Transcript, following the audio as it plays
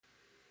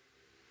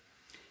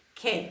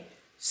Okay,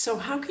 so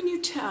how can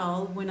you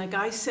tell when a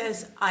guy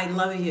says, I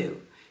love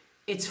you,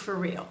 it's for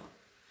real?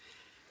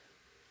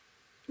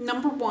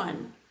 Number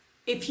one,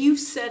 if you've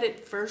said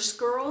it first,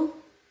 girl,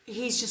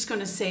 he's just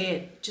going to say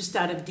it just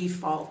out of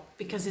default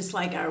because it's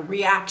like a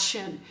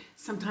reaction.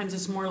 Sometimes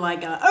it's more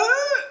like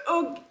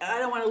oh, I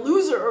don't want to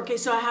lose her. Okay,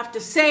 so I have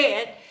to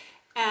say it.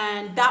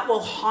 And that will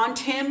haunt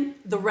him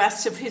the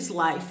rest of his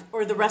life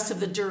or the rest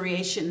of the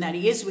duration that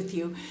he is with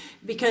you.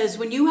 Because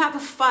when you have a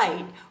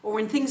fight or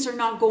when things are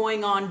not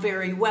going on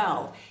very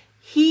well,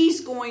 he's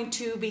going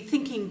to be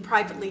thinking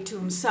privately to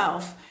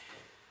himself,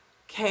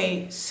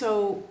 okay,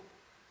 so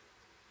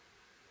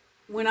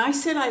when I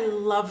said I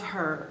love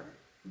her,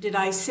 did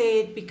I say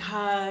it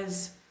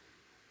because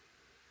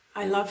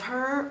I love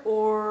her,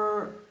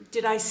 or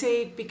did I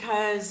say it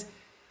because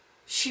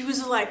she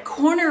was like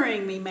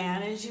cornering me,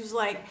 man, and she was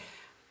like,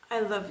 I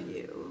love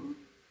you.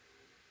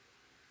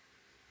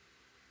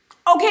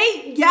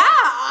 Okay, yeah,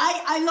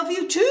 I love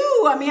you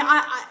too. I mean,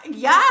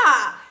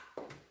 yeah.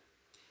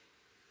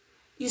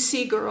 You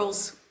see,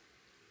 girls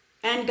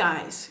and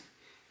guys,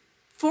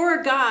 for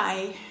a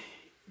guy,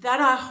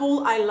 that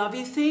whole I love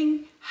you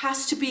thing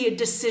has to be a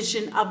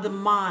decision of the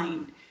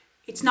mind.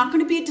 It's not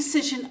going to be a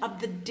decision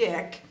of the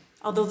dick,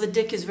 although the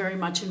dick is very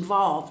much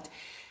involved.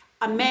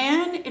 A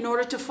man, in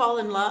order to fall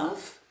in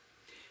love,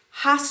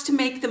 has to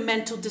make the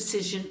mental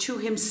decision to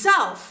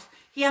himself.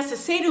 He has to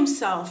say to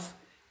himself,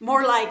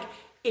 more like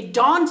it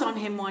dawns on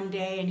him one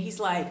day and he's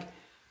like,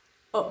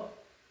 oh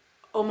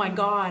my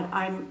God,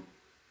 I'm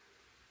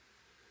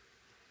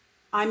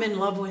in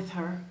love with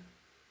her.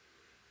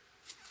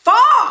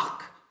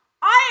 Fuck!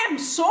 I am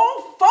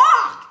so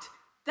fucked!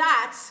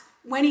 That's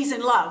when he's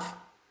in love.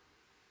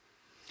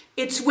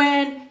 It's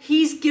when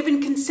he's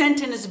given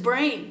consent in his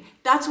brain.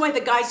 That's why the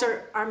guys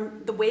are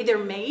the way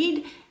they're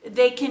made.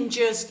 They can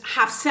just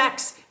have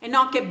sex and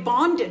not get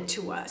bonded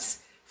to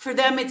us. For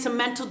them, it's a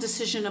mental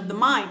decision of the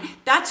mind.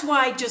 That's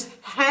why just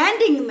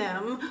handing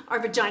them our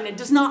vagina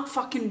does not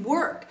fucking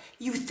work.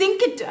 You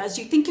think it does.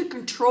 You think you're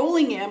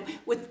controlling him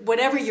with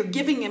whatever you're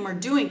giving him or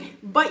doing,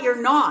 but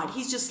you're not.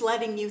 He's just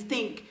letting you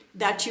think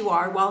that you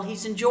are while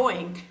he's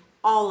enjoying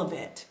all of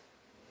it.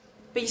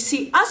 But you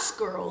see, us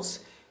girls,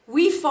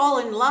 we fall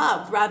in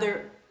love,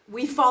 rather,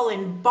 we fall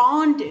in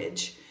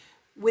bondage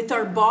with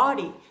our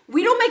body.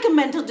 We don't make a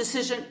mental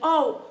decision,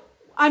 oh,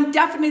 I'm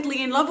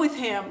definitely in love with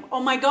him.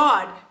 Oh my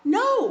God.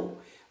 No,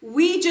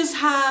 we just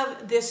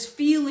have this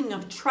feeling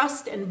of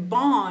trust and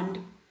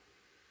bond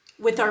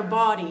with our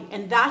body.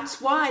 And that's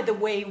why the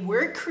way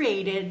we're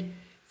created,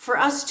 for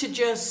us to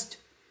just,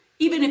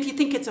 even if you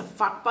think it's a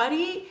fuck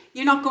buddy,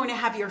 you're not going to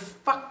have your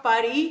fuck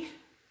buddy,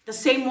 the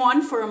same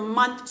one for a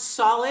month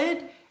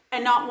solid,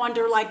 and not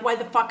wonder like, why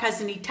the fuck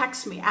hasn't he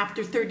texted me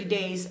after 30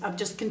 days of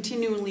just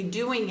continually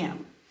doing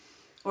him,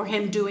 or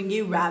him doing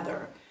you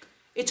rather.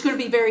 It's going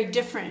to be very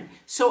different.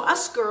 So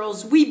us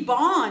girls, we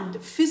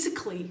bond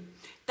physically.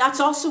 That's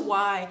also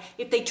why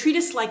if they treat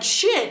us like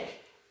shit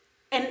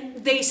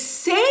and they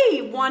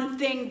say one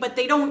thing, but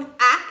they don't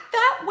act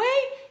that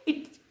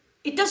way,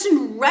 it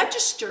doesn't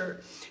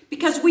register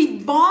because we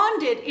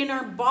bonded in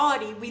our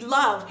body. We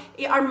love.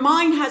 Our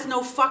mind has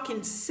no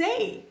fucking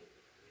say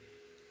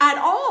at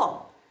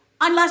all.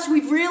 Unless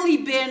we've really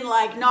been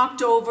like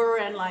knocked over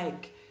and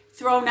like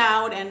thrown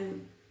out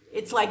and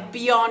it's like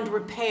beyond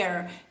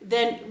repair,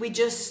 then we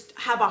just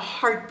have a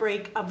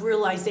heartbreak of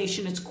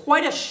realization. It's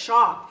quite a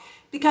shock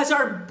because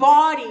our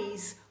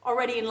body's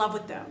already in love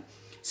with them.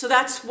 So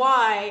that's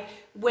why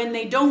when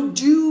they don't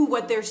do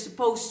what they're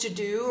supposed to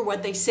do or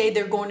what they say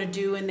they're going to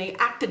do and they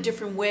act a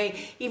different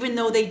way, even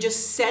though they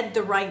just said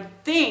the right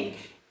thing,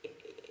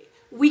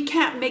 we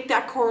can't make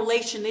that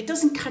correlation. It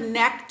doesn't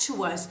connect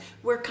to us.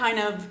 We're kind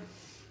of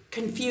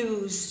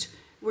confused.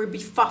 We're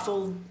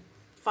befuddled.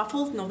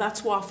 Fuffled? No,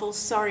 that's waffles.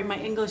 Sorry, my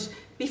English.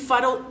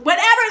 Befuddled.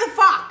 Whatever the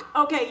fuck.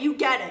 Okay, you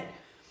get it.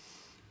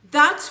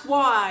 That's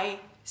why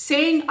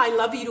saying I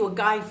love you to a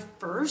guy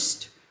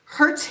first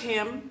hurts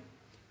him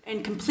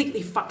and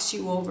completely fucks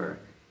you over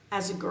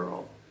as a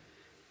girl.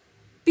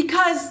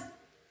 Because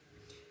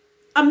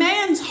a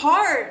man's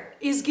heart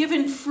is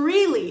given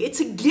freely.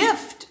 It's a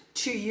gift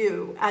to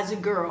you as a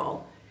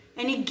girl.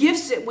 And he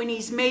gives it when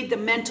he's made the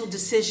mental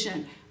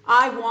decision.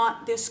 I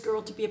want this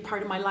girl to be a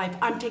part of my life.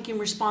 I'm taking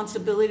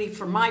responsibility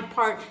for my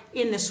part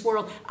in this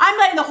world. I'm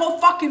letting the whole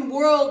fucking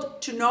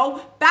world to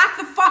know, back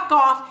the fuck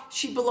off,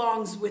 she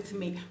belongs with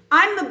me.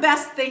 I'm the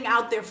best thing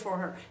out there for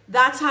her.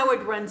 That's how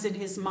it runs in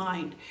his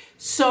mind.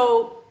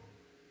 So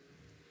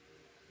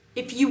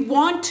if you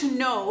want to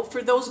know,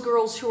 for those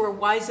girls who are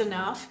wise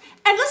enough,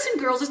 and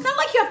listen girls, it's not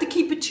like you have to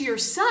keep it to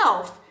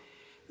yourself.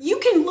 You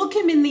can look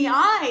him in the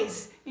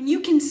eyes and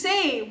you can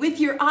say with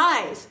your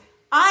eyes,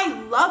 I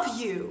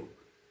love you.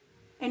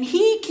 And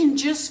he can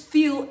just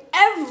feel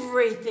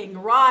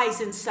everything rise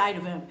inside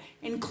of him,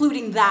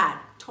 including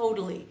that,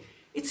 totally.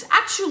 It's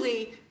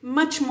actually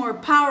much more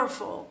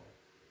powerful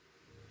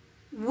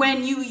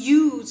when you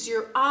use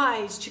your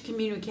eyes to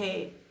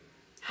communicate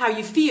how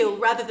you feel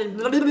rather than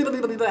blah, blah, blah,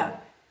 blah, blah.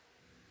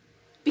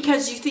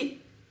 Because you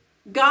think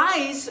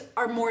guys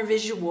are more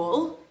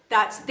visual.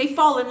 they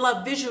fall in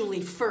love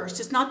visually first.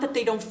 It's not that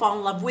they don't fall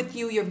in love with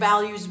you, your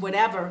values,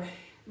 whatever.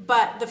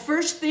 But the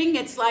first thing,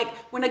 it's like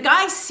when a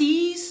guy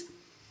sees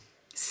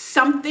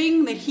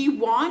something that he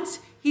wants,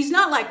 he's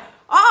not like,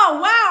 oh,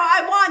 wow,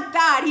 I want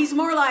that. He's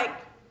more like,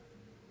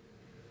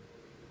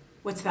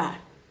 what's that?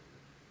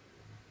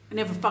 I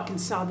never fucking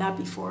saw that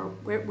before.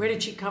 Where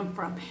did she come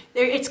from?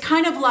 It's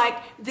kind of like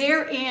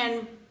they're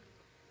in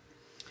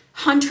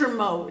hunter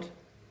mode,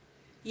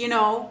 you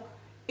know?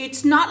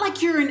 It's not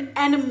like you're an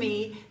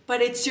enemy,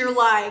 but you're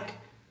like,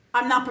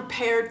 I'm not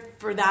prepared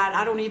for that.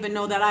 I don't even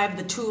know that I have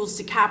the tools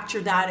to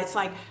capture that. It's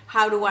like,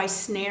 how do I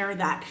snare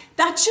that?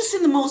 That's just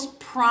in the most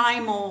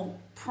primal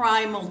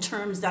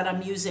terms that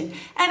I'm using.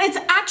 And it's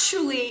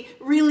actually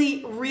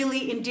really,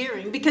 really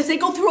endearing because they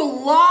go through a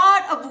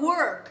lot of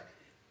work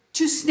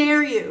to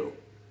snare you,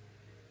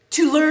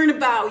 to learn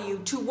about you,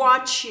 to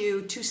watch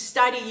you, to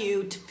study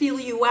you, to feel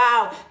you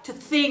out, to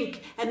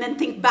think and then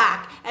think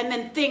back, and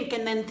then think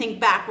and then think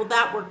back. Will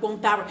that work?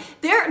 Won't that work?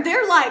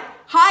 They're like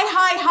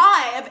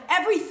high of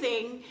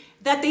everything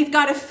that they've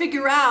got to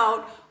figure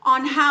out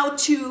on how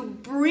to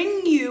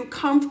bring you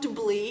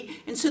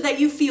comfortably and so that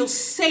you feel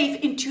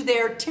safe into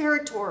their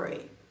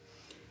territory.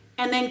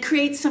 And then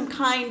create some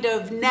kind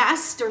of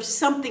nest or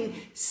something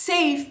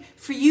safe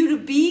for you to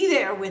be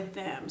there with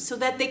them so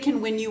that they can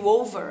win you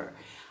over.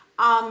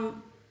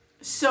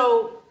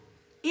 So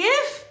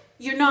if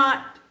you're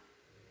not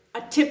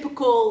a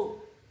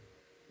typical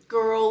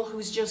girl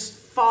who's just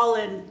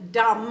fallen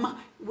dumb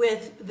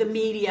with the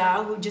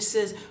media, who just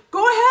says, go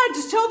ahead,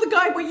 just tell the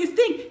guy what you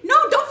think. No,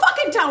 don't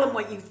fucking tell him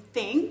what you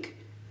think.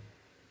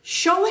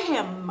 Show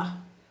him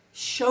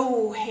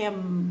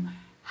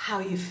how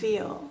you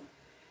feel.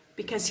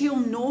 Because he'll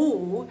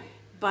know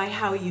by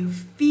how you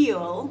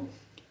feel,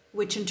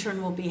 which in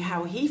turn will be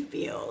how he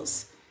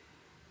feels,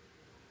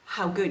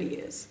 how good he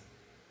is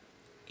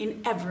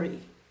in every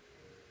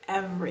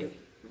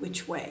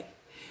which way.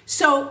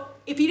 So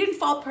if you didn't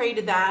fall prey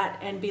to that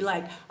and be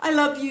like, I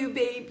love you,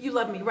 babe, you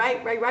love me,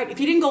 right? If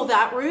you didn't go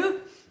that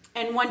route,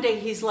 and one day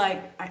he's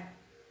like,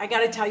 I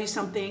got to tell you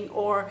something,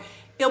 or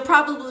it'll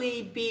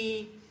probably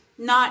be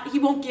he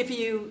won't give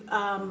you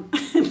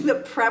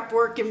the prep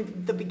work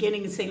in the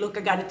beginning and say, look,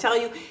 I got to tell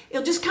you.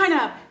 It'll just kind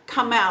of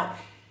come out.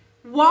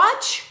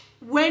 Watch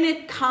when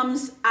it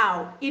comes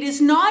out. It is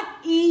not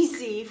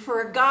easy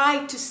for a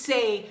guy to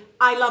say,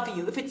 I love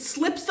you. If it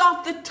slips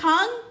off the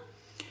tongue,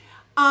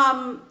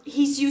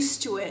 he's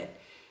used to it.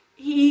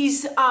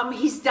 He's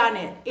done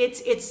it.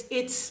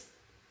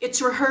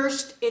 It's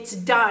rehearsed. It's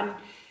done.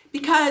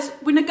 Because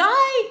when a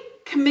guy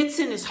commits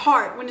in his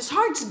heart, when his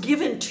heart's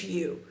given to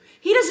you,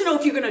 he doesn't know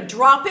if you're going to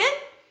drop it.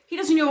 He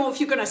doesn't know if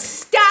you're going to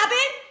stab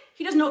it.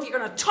 He doesn't know if you're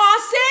going to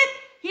toss it.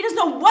 He doesn't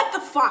know what the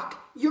fuck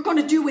you're going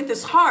to do with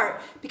his heart.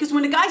 Because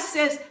when a guy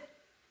says,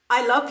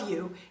 I love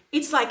you,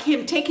 it's like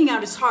him taking out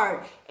his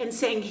heart and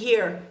saying,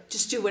 here,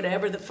 just do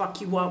whatever the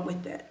fuck you want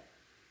with it.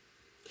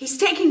 He's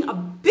taking a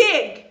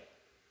big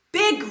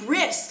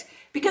risk.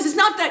 Because it's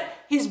not that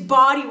his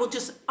body will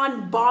just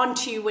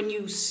unbond to you when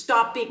you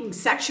stop being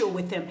sexual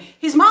with him.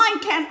 His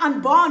mind can't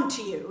unbond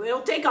to you.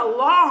 It'll take a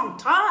long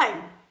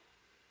time.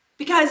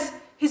 Because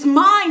his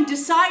mind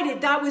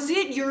decided that was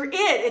it, you're it.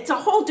 It's a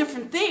whole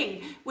different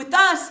thing. With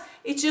us,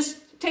 it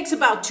just takes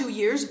about 2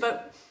 years.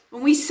 But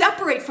when we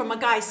separate from a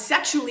guy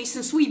sexually,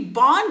 since we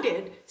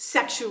bonded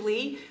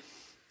sexually,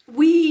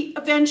 we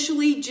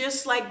eventually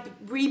just like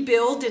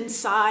rebuild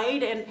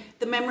inside and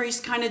the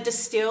memories kind of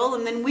distill,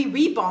 and then we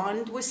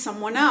rebond with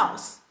someone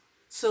else.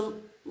 So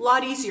a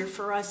lot easier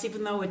for us,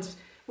 even though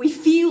we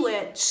feel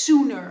it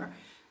sooner,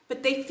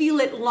 but they feel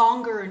it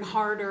longer and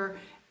harder.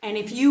 And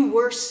if you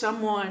were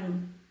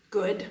someone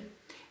good,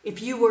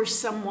 if you were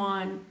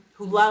someone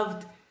who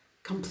loved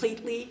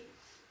completely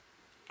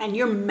and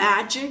your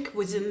magic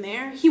was in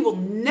there, he will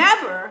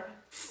never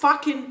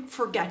fucking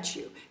forget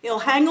you. It'll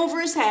hang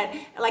over his head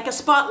like a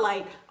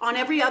spotlight on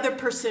every other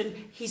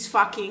person he's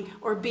fucking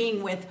or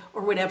being with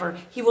or whatever.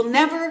 He will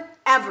never,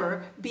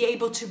 ever be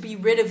able to be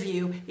rid of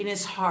you in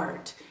his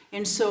heart.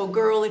 And so,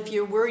 girl, if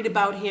you're worried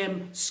about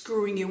him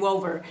screwing you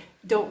over,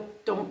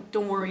 don't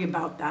worry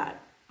about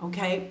that,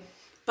 okay?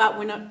 But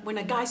when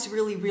a guy's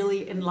really,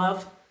 really in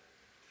love,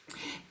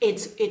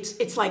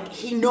 it's like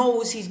he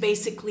knows he's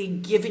basically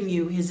giving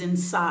you his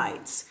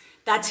insides.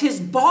 That's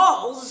his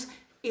balls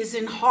is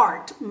in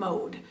heart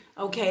mode,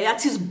 okay?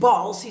 That's his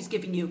balls he's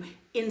giving you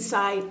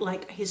inside,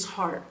 like his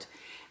heart.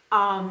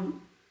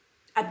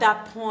 At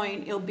that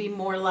point, it'll be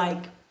more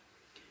like,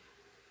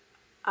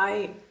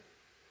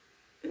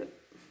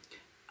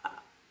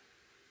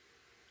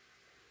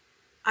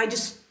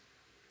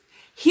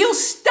 he'll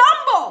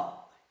stumble.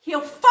 He'll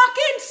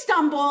fucking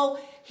stumble.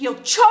 He'll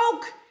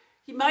choke.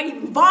 He might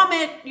even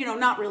vomit,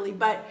 not really,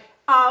 but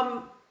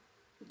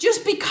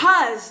just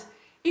because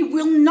it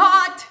will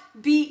not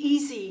be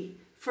easy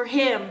for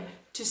him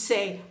to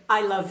say,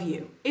 I love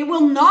you. It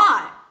will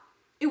not.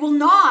 It will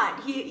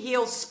not.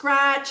 He'll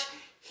scratch.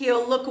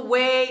 He'll look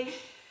away.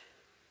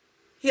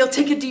 He'll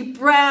take a deep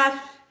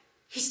breath.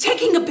 He's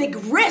taking a big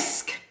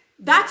risk.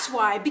 That's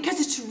why, because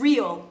it's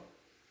real.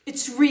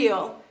 It's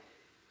real.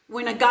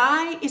 When a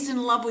guy is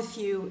in love with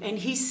you and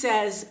he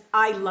says,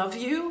 I love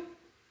you,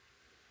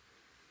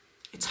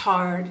 it's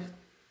hard.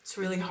 It's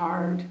really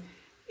hard.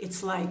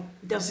 It's like,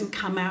 doesn't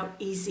come out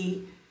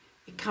easy.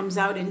 It comes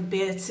out in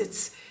bits.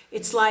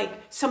 It's like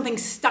something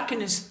stuck in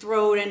his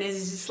throat and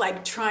is just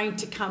like trying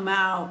to come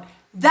out.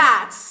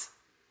 That's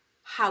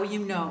how you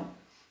know.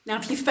 Now,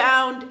 if you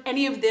found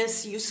any of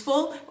this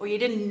useful, or you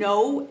didn't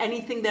know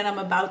anything that I'm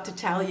about to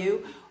tell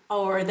you,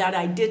 or that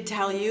I did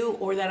tell you,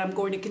 or that I'm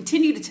going to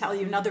continue to tell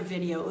you in other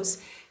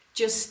videos,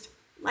 just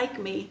like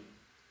me.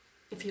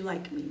 If you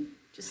like me,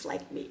 just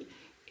like me.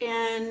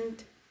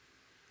 And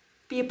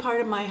be a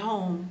part of my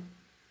home.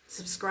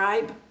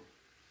 Subscribe.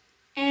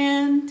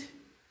 And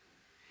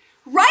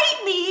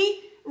write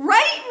me.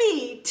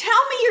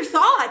 Tell me your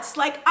thoughts.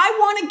 Like, I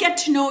want to get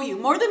to know you.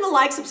 More than a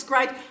like,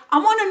 subscribe. I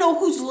want to know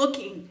who's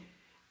looking.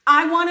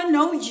 I want to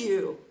know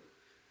you.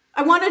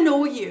 I want to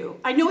know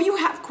you. I know you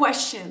have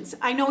questions.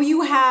 I know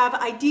you have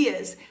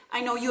ideas.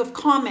 I know you have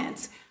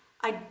comments.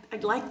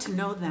 I'd like to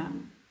know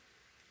them.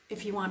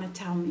 If you want to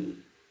tell me,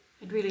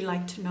 I'd really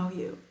like to know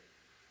you.